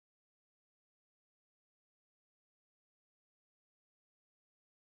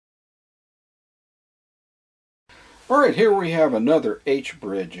Alright, here we have another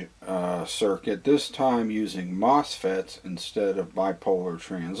H-bridge circuit, this time using MOSFETs instead of bipolar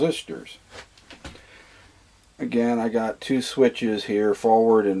transistors. Again, I got two switches here,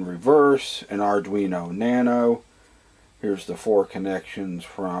 forward and reverse, an Arduino Nano. Here's the four connections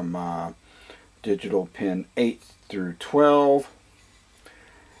from digital pin 8 through 12.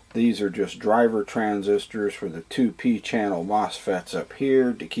 These are just driver transistors for the 2P channel MOSFETs up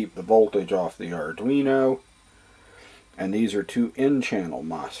here to keep the voltage off the Arduino. And these are two N-channel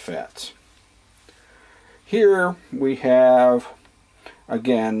MOSFETs. Here we have,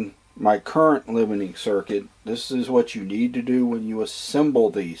 again, my current limiting circuit. This is what you need to do when you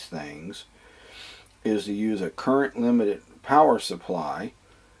assemble these things, is to use a current limited power supply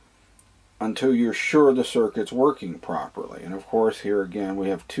until you're sure the circuit's working properly. And of course, here again we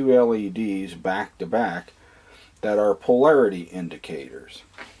have two LEDs back to back that are polarity indicators.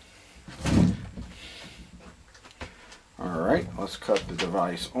 Alright, let's cut the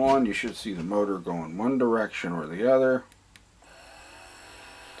device on. You should see the motor going one direction or the other.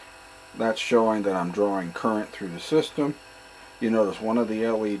 That's showing that I'm drawing current through the system. You notice one of the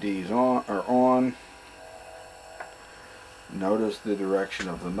LEDs are on. Notice the direction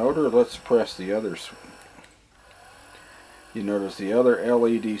of the motor. Let's press the other switch. You notice the other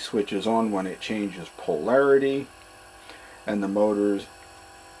LED switch is on when it changes polarity, and the motor's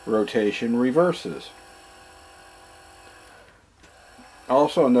rotation reverses.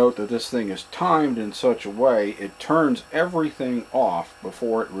 Also note that this thing is timed in such a way it turns everything off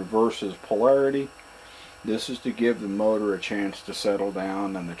before it reverses polarity. This is to give the motor a chance to settle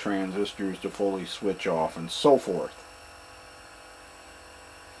down and the transistors to fully switch off and so forth.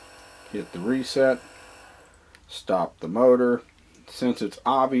 Hit the reset, stop the motor. Since it's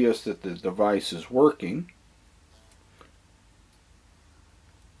obvious that the device is working,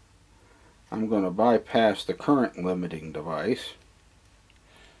 I'm going to bypass the current limiting device.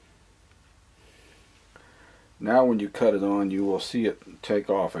 Now when you cut it on, you will see it take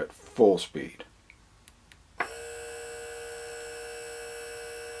off at full speed.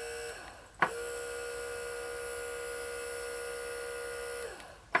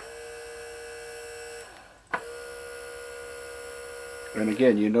 And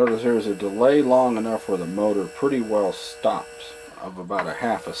again, you notice there's a delay long enough where the motor pretty well stops, of about a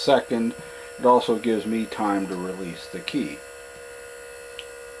half a second. It also gives me time to release the key.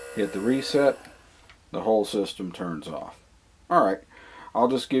 Hit the reset. The whole system turns off. Alright, I'll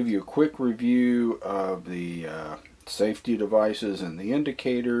just give you a quick review of the safety devices and the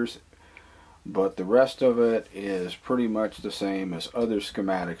indicators, but the rest of it is pretty much the same as other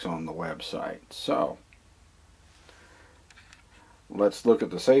schematics on the website. So, let's look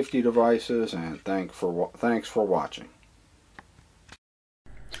at the safety devices, and thanks for watching.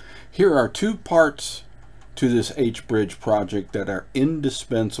 Here are two parts to this H-bridge project that are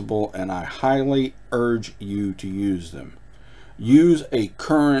indispensable, and I highly urge you to use them. Use a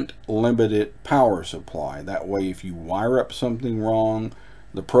current limited power supply. That way if you wire up something wrong,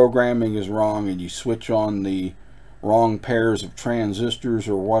 the programming is wrong, and you switch on the wrong pairs of transistors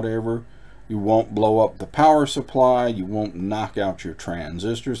or whatever, you won't blow up the power supply, you won't knock out your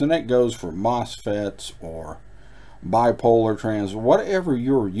transistors. And that goes for MOSFETs or bipolar transistors, whatever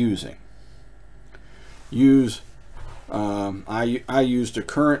you're using. I used a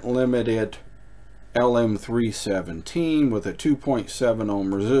current limited LM317 with a 2.7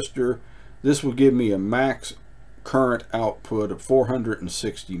 ohm resistor. This will give me a max current output of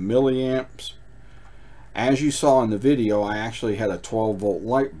 460 milliamps. As you saw in the video, I actually had a 12 volt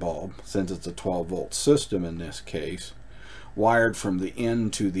light bulb, since it's a 12 volt system in this case, wired from the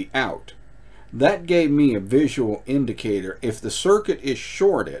in to the out. That gave me a visual indicator. If the circuit is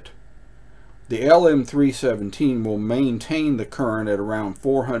shorted, the LM317 will maintain the current at around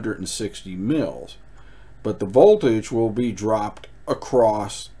 460 mils, but the voltage will be dropped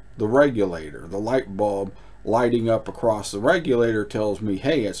across the regulator. The light bulb lighting up across the regulator tells me,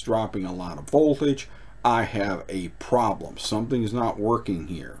 hey, it's dropping a lot of voltage. I have a problem. Something's not working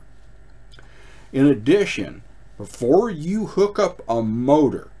here. In addition, before you hook up a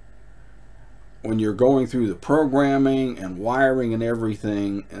motor, when you're going through the programming and wiring and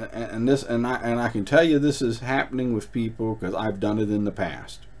everything, and I can tell you this is happening with people because I've done it in the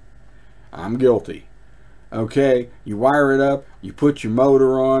past. I'm guilty. Okay, you wire it up, you put your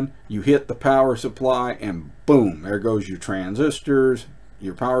motor on, you hit the power supply, and boom, there goes your transistors.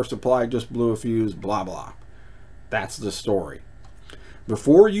 Your power supply just blew a fuse, blah blah. That's the story.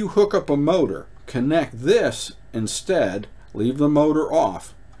 Before you hook up a motor, connect this instead. Leave the motor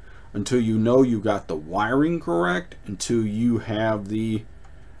off until you know you got the wiring correct, until you have the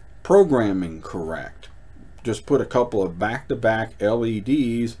programming correct. just put a couple of back-to-back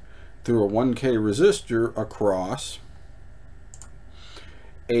LEDs through a 1K resistor across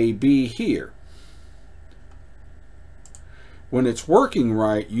AB here. When it's working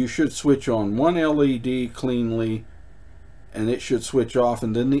right, you should switch on one LED cleanly and it should switch off,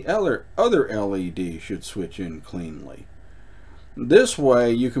 and then the other LED should switch in cleanly. This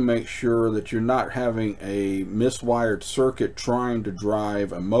way you can make sure that you're not having a miswired circuit trying to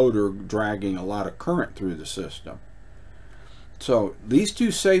drive a motor dragging a lot of current through the system. So these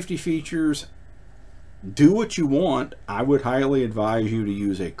two safety features, do what you want. I would highly advise you to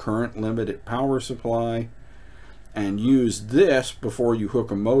use a current limited power supply and use this before you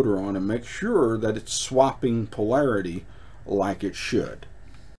hook a motor on, and make sure that it's swapping polarity like it should.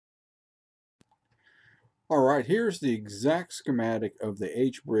 Alright, here's the exact schematic of the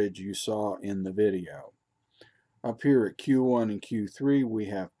H-bridge you saw in the video. Up here at Q1 and Q3 we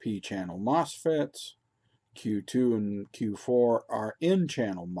have P-channel MOSFETs. Q2 and Q4 are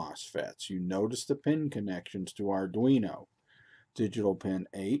N-channel MOSFETs. You notice the pin connections to Arduino. Digital pin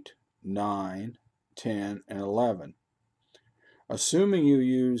 8, 9, 10, and 11. Assuming you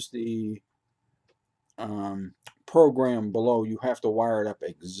use the program below, you have to wire it up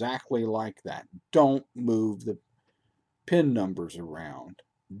exactly like that. Don't move the pin numbers around.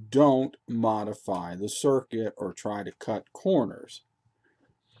 Don't modify the circuit or try to cut corners.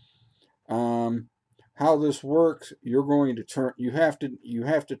 How this works, you're going to turn, you have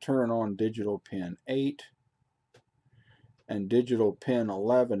to turn on digital pin 8 and digital pin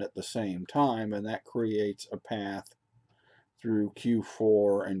 11 at the same time, and that creates a path through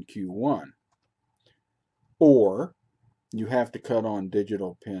Q4 and Q1. Or you have to cut on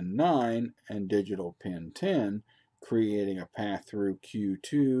digital pin 9 and digital pin 10, creating a path through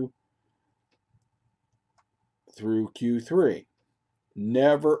Q2 through Q3.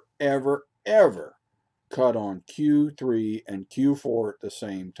 Never, ever, ever cut on Q3 and Q4 at the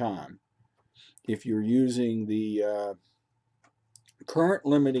same time. If you're using the current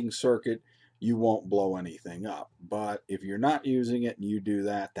limiting circuit, you won't blow anything up. But if you're not using it and you do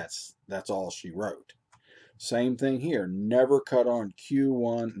that, that's all she wrote. Same thing here. Never cut on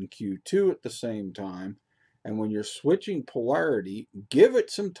Q1 and Q2 at the same time. And when you're switching polarity, give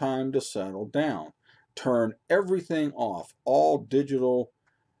it some time to settle down. Turn everything off. All digital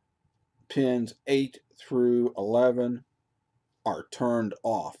pins 8 through 11 are turned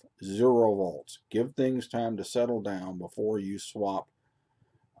off. 0 volts. Give things time to settle down before you swap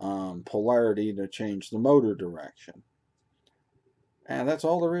polarity to change the motor direction. And that's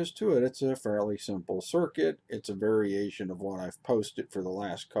all there is to it. It's a fairly simple circuit. It's a variation of what I've posted for the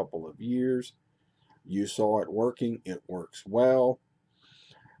last couple of years. You saw it working. It works well.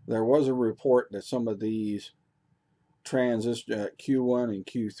 There was a report that some of these transistors Q1 and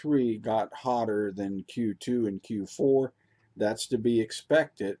Q3 got hotter than Q2 and Q4. That's to be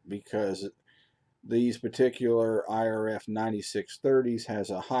expected because these particular IRF 9630s has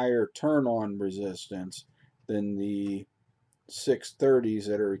a higher turn-on resistance than the 630s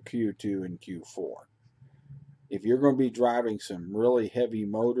that are Q2 and Q4. If you're going to be driving some really heavy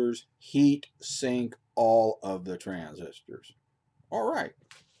motors, heat sink all of the transistors. All right.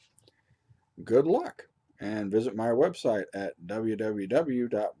 Good luck, and visit my website at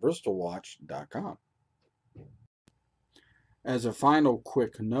www.bristolwatch.com. As a final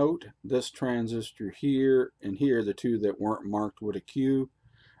quick note, this transistor here and here, the two that weren't marked with a Q,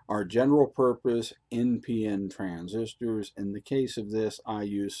 are general purpose NPN transistors. In the case of this, I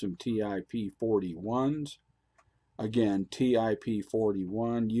use some TIP41s. Again,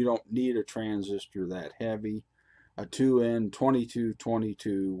 TIP41, you don't need a transistor that heavy. A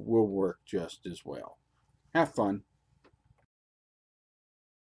 2N2222 will work just as well. Have fun.